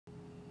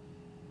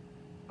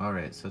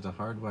Alright, so to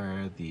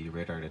hardwire the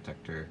radar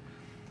detector,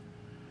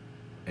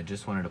 I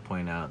just wanted to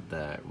point out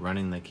that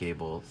running the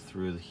cable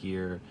through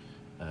here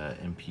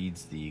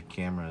impedes the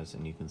cameras,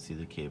 and you can see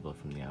the cable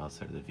from the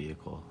outside of the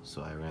vehicle.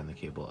 So I ran the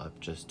cable up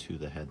just to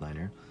the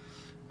headliner.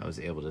 I was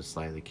able to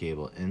slide the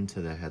cable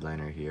into the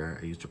headliner here.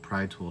 I used a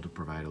pry tool to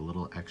provide a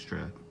little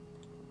extra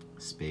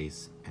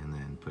space and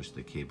then push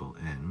the cable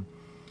in.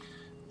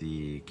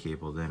 The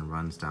cable then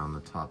runs down the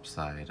top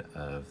side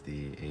of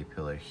the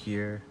A-pillar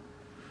here,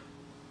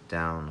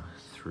 down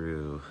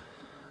through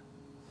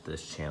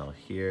this channel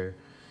here,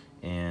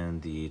 and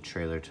the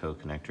trailer tow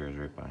connector is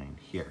right behind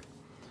here.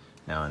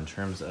 Now, in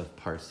terms of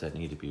parts that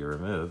need to be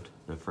removed,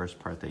 the first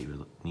part that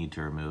you need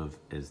to remove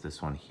is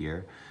this one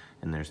here,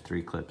 and there's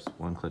 3 clips.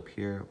 One clip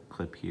here,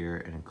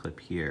 and a clip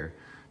here.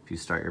 If you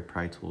start your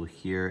pry tool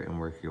here and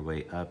work your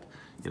way up,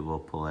 it will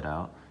pull it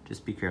out.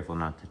 Just be careful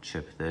not to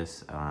chip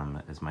this,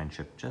 as mine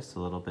chipped just a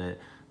little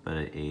bit, but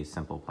a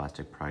simple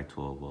plastic pry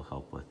tool will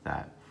help with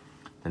that.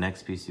 The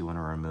next piece you want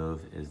to remove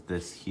is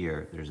this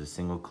here. There's a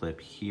single clip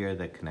here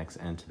that connects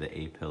into the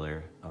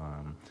A-pillar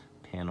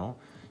panel.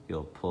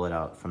 You'll pull it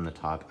out from the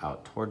top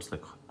out towards the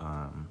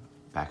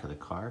back of the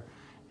car,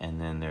 and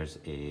then there's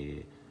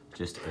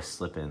just a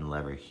slip-in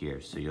lever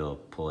here. So you'll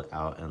pull it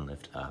out and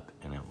lift up,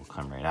 and it will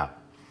come right out.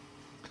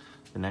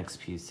 The next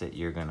piece that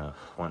you're gonna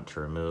want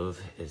to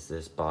remove is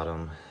this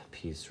bottom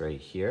piece right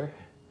here.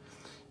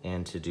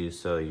 And to do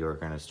so, you're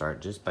gonna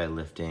start just by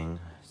lifting,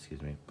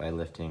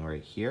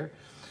 right here,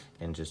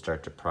 and just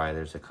start to pry.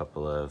 There's a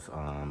couple of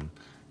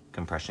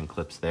compression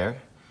clips there.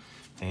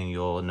 And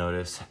you'll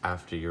notice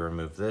after you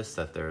remove this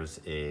that there's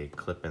a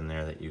clip in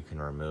there that you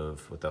can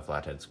remove with a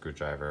flathead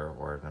screwdriver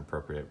or an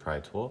appropriate pry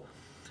tool.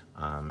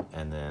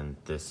 And then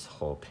this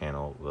whole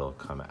panel will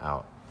come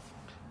out.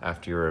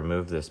 After you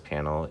remove this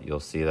panel, you'll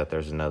see that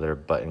there's another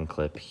button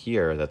clip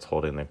here that's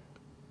holding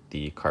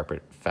the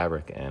carpet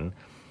fabric in.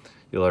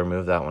 You'll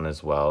remove that one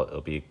as well.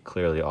 It'll be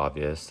clearly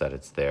obvious that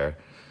it's there.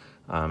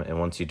 And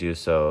once you do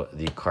so,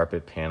 the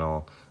carpet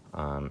panel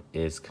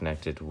is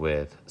connected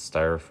with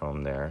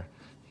styrofoam there.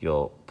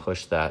 You'll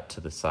push that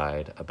to the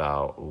side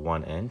about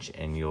 1 inch,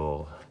 and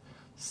you'll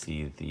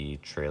see the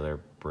trailer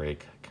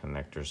brake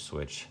connector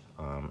switch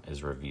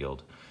is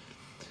revealed.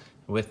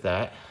 With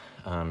that,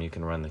 you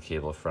can run the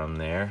cable from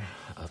there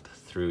up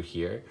through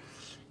here.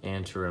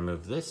 And to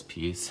remove this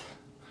piece,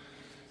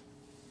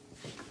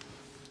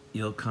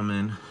 you'll come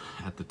in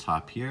at the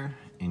top here,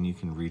 and you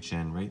can reach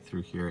in right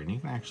through here, and you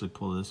can actually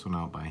pull this one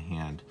out by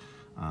hand.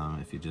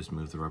 If you just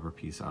move the rubber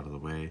piece out of the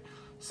way,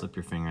 slip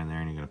your finger in there,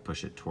 and you're going to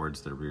push it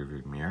towards the rear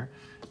view mirror,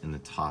 and the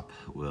top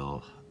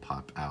will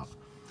pop out.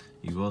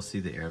 You will see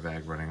the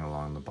airbag running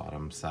along the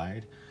bottom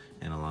side,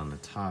 and along the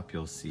top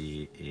you'll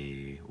see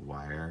a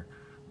wire,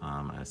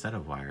 a set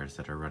of wires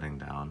that are running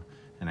down,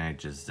 and I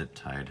just zip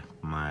tied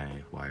my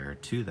wire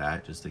to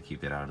that just to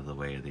keep it out of the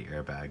way of the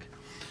airbag.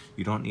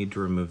 You don't need to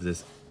remove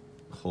this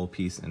whole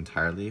piece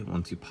entirely.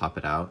 Once you pop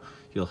it out,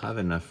 you'll have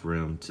enough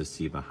room to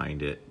see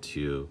behind it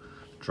to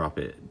drop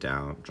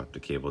the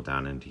cable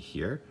down into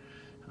here,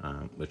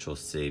 which will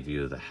save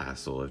you the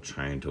hassle of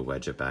trying to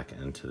wedge it back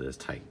into this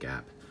tight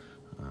gap,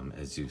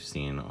 as you've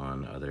seen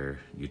on other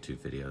YouTube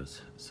videos.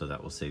 So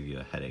that will save you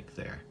a headache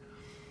there.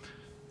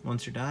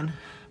 Once you're done,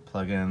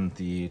 plug in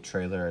the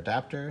trailer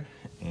adapter,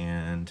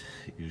 and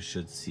you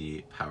should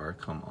see power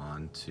come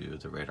on to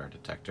the radar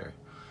detector.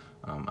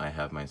 I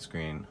have my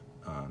screen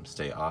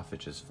stay off.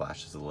 It just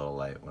flashes a little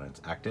light when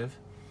it's active.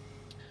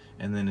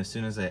 And then as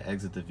soon as I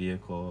exit the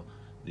vehicle,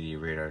 the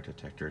radar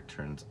detector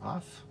turns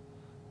off,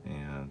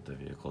 and the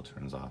vehicle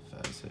turns off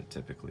as it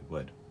typically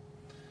would.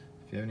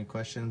 If you have any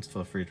questions,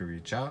 feel free to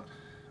reach out.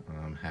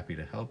 I'm happy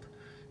to help.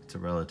 It's a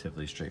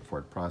relatively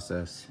straightforward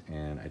process,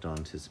 and I don't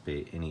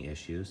anticipate any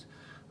issues.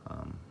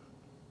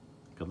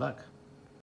 Good luck.